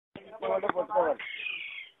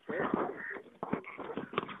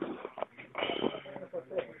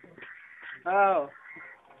Oh.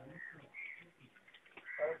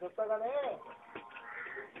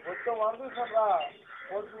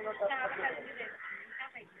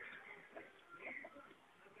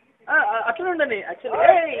 అట్లా ఉండండి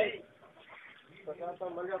actually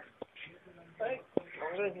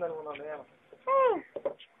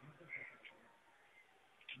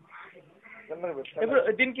ఇప్పుడు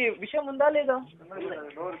దీనికి విషయం ఉందా లేదా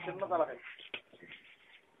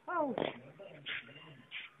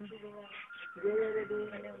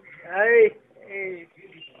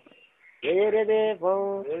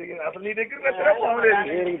అసలు నీ దగ్గర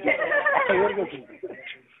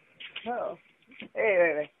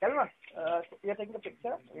Kalma, you're taking a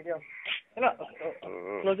picture? Video. No,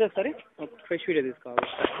 closer, sorry. Fresh video this call.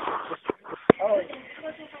 Oh.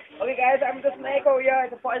 Okay guys, I'm the snake over here.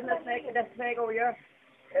 It's a poisonous snake. It's a snake over here.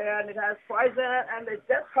 And it has poison and it's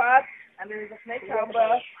just hot. And there is a snake number.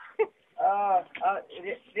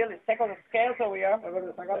 Really, check out the scales over here.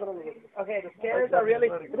 Okay, the scales are really,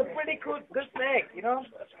 it's a pretty good snake, you know.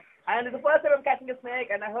 And it's the first time I'm catching a snake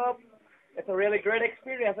and I hope it's a really great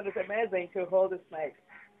experience and it's amazing to hold this snake.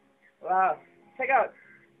 Wow. Check out.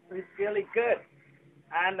 It's really good.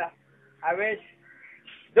 And I wish,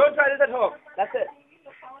 don't try this at home. That's it.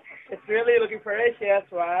 It's really looking ferocious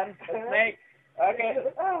one. A snake. Okay.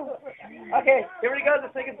 Okay, here we go.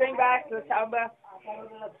 The snake is going back to the chamba.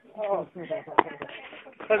 Oh.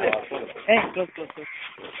 Hey, close.